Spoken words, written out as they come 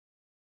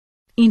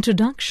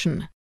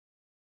Introduction.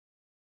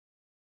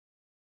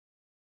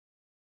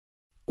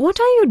 What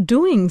are you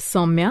doing,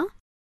 Soumya?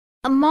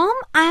 Mom,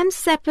 I am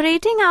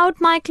separating out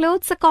my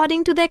clothes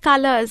according to their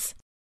colors.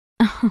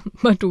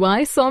 But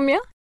why, Soumya?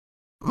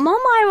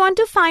 Mom, I want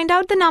to find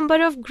out the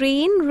number of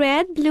green,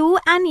 red, blue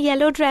and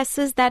yellow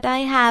dresses that I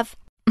have.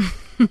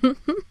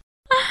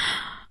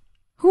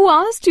 Who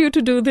asked you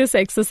to do this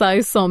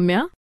exercise,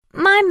 Soumya?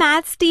 My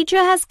maths teacher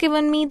has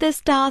given me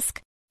this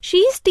task. She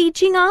is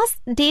teaching us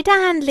data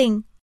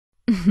handling.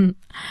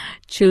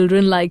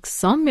 Children like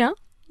Soumya,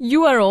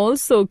 you are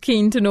also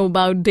keen to know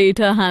about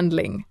data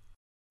handling.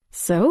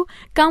 So,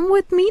 come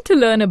with me to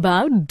learn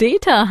about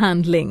data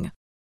handling.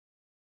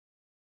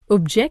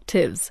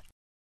 Objectives.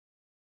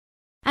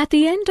 At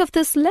the end of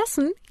this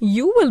lesson,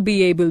 you will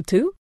be able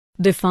to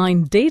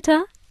define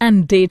data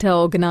and data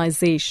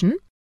organization,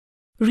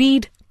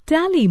 read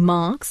tally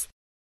marks,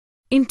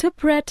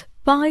 interpret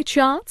pie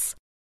charts,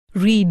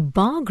 read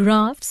bar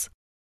graphs,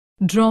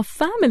 draw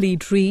family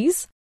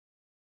trees,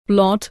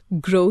 plot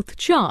growth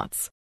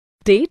charts.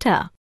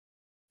 Data.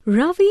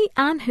 Ravi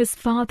and his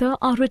father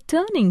are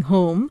returning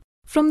home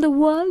from the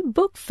World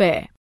Book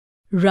Fair.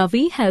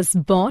 Ravi has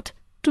bought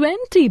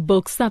 20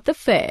 books at the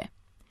fair.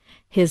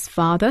 His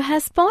father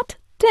has bought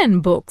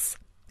 10 books.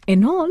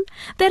 In all,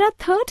 there are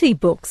 30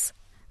 books.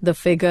 The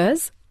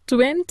figures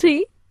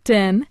 20,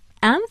 10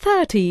 and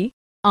 30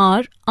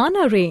 are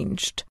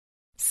unarranged.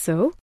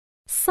 So,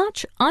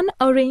 such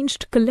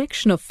unarranged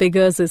collection of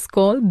figures is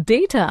called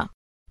data.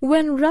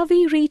 When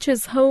Ravi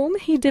reaches home,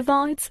 he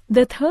divides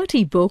the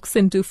 30 books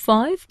into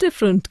 5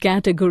 different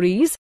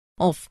categories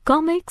of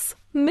comics,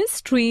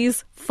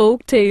 mysteries,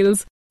 folk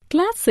tales,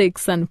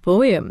 classics and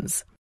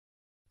poems.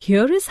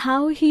 Here is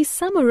how he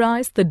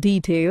summarized the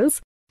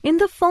details in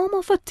the form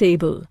of a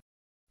table.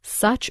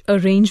 Such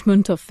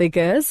arrangement of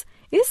figures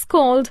is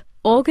called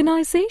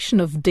organization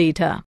of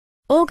data.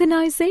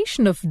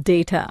 Organization of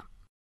data.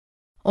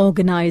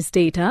 Organized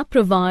data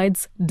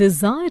provides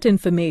desired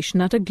information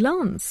at a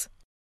glance.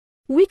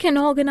 We can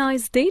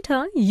organize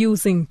data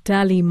using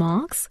tally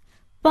marks,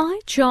 pie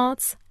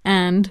charts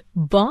and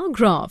bar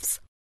graphs.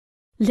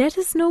 Let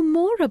us know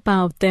more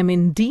about them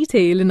in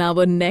detail in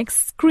our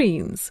next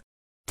screens.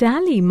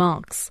 Tally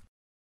marks.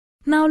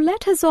 Now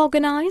let us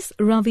organize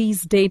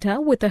Ravi's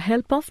data with the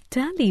help of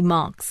tally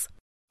marks.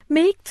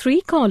 Make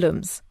 3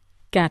 columns: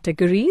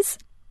 categories,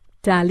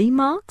 tally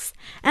marks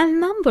and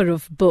number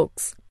of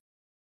books.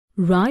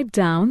 Write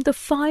down the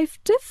 5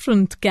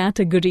 different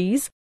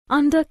categories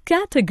under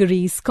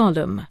categories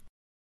column.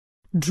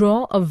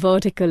 Draw a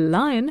vertical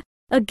line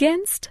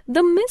against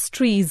the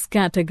mysteries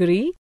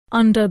category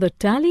under the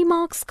tally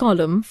marks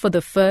column for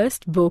the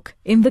first book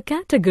in the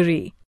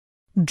category.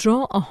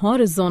 Draw a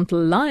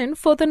horizontal line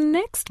for the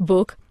next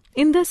book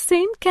in the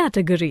same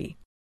category.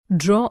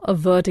 Draw a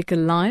vertical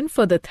line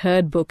for the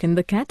third book in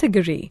the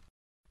category.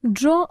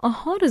 Draw a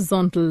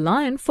horizontal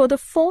line for the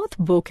fourth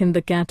book in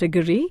the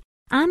category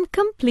and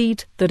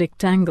complete the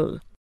rectangle.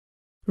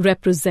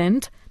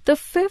 Represent the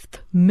 5th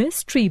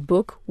mystery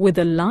book with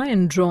a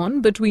line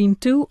drawn between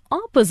 2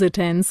 opposite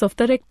ends of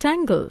the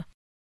rectangle.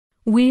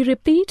 We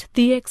repeat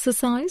the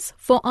exercise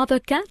for other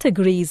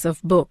categories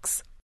of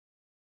books.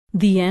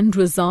 The end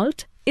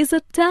result is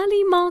a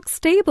tally marks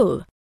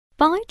table,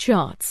 pie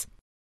charts.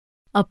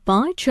 A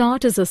pie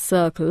chart is a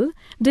circle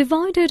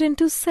divided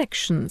into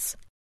sections.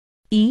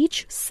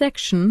 Each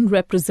section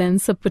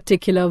represents a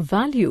particular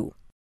value.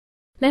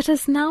 Let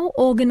us now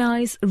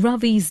organize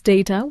Ravi's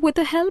data with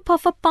the help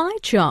of a pie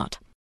chart.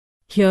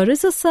 Here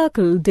is a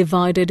circle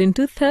divided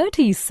into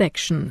 30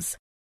 sections.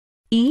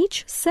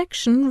 Each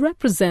section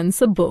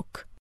represents a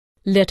book.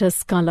 Let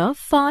us color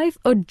 5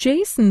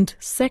 adjacent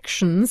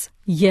sections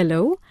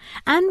yellow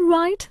and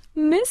write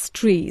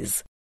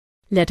mysteries.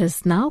 Let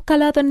us now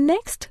color the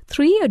next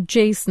 3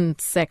 adjacent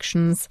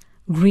sections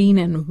green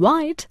and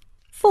white,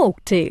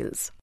 folk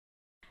tales.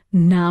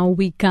 Now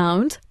we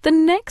count the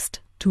next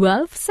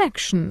 12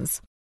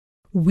 sections.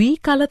 We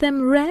color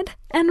them red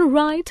and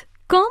write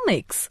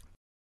comics.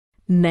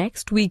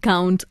 Next we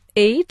count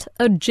 8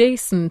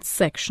 adjacent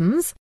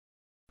sections.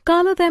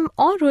 Color them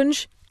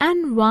orange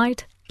and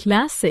write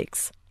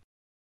classics.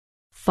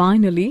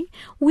 Finally,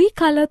 we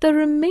color the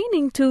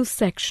remaining 2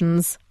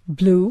 sections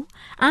blue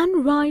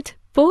and write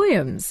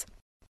poems.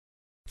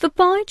 The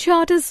pie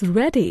chart is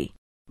ready.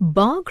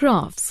 Bar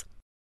graphs.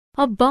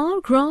 A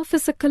bar graph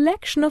is a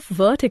collection of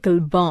vertical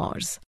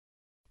bars.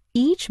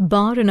 Each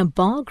bar in a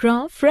bar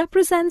graph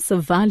represents a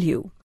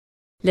value.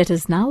 Let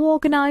us now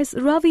organize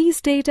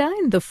Ravi's data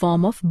in the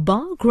form of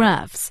bar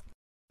graphs.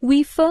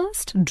 We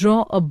first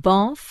draw a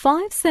bar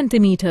 5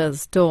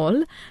 centimeters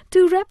tall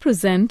to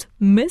represent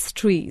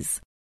mysteries.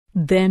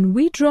 Then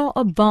we draw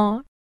a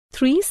bar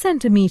 3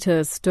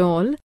 centimeters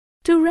tall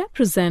to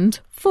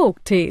represent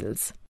folk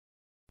tales.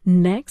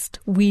 Next,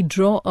 we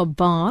draw a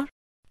bar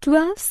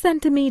 12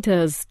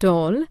 centimeters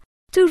tall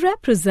to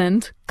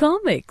represent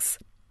comics.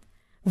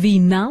 We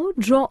now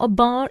draw a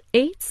bar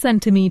 8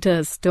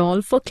 centimeters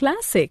tall for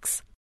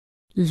classics.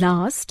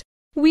 Last,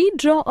 we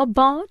draw a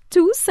bar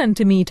 2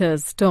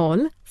 centimeters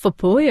tall for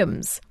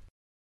poems.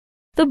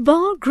 The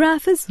bar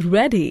graph is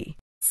ready.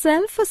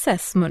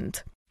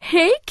 Self-assessment.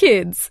 Hey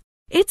kids,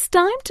 it's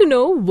time to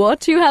know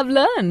what you have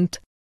learned.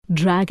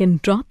 Drag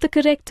and drop the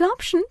correct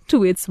option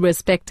to its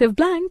respective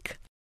blank.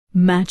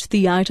 Match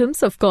the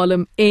items of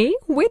column A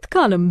with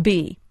column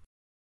B.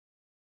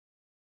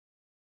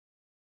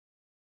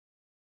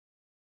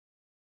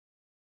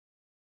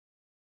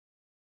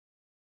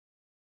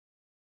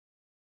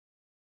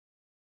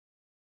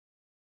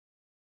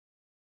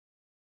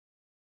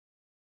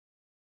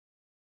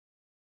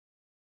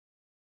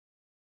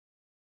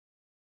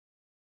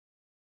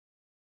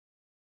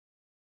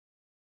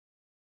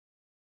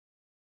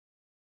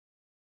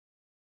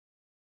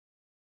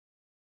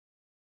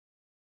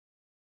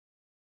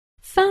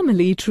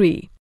 Family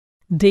tree.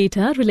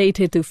 Data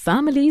related to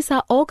families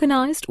are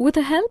organized with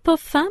the help of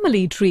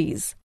family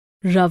trees.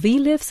 Ravi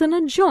lives in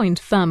a joint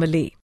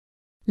family.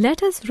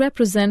 Let us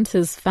represent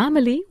his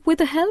family with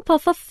the help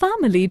of a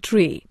family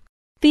tree.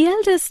 The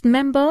eldest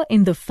member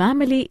in the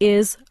family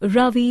is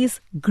Ravi's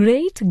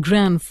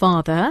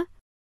great-grandfather,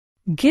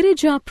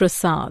 Girija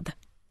Prasad.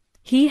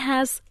 He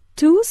has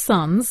two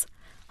sons,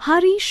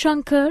 Hari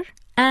Shankar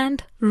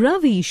and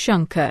Ravi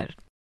Shankar.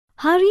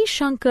 Hari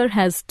Shankar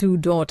has two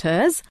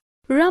daughters,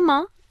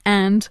 Rama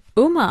and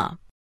Uma.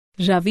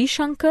 Ravi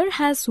Shankar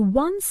has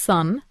one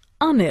son,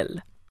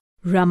 Anil.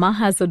 Rama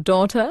has a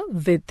daughter,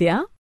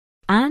 Vidya,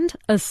 and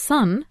a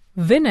son,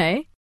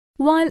 Vinay,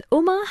 while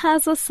Uma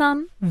has a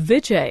son,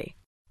 Vijay.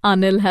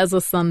 Anil has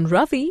a son,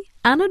 Ravi,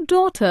 and a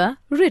daughter,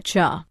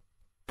 Richa.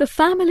 The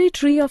family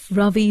tree of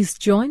Ravi's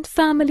joint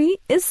family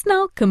is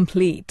now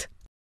complete.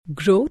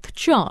 Growth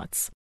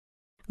charts.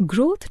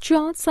 Growth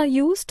charts are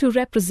used to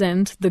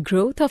represent the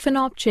growth of an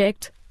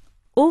object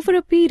over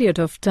a period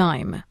of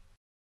time.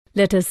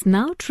 Let us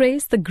now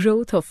trace the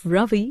growth of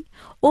Ravi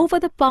over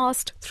the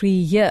past 3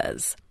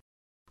 years.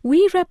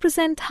 We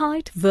represent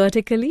height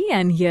vertically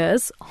and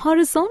years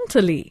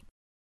horizontally.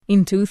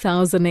 In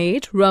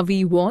 2008,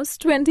 Ravi was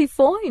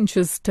 24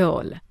 inches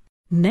tall.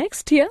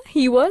 Next year,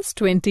 he was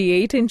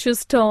 28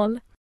 inches tall.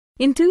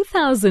 In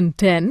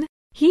 2010,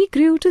 he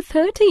grew to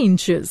 30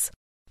 inches.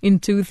 In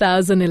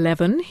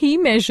 2011, he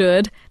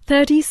measured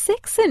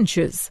 36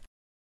 inches.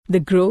 The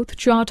growth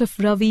chart of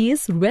Ravi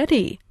is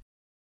ready.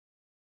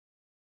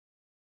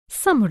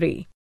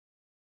 Summary.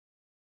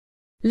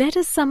 Let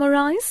us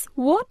summarize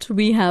what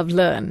we have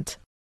learned.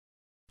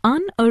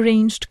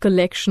 Unarranged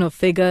collection of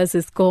figures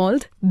is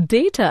called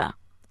data.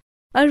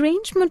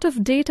 Arrangement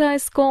of data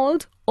is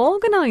called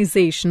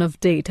organization of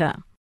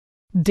data.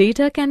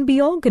 Data can be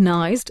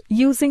organized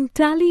using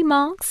tally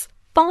marks,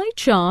 pie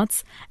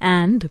charts,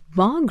 and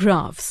bar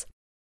graphs.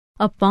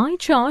 A pie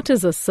chart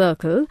is a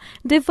circle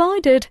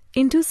divided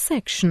into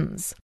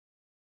sections.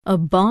 A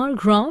bar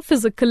graph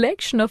is a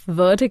collection of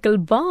vertical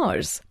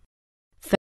bars.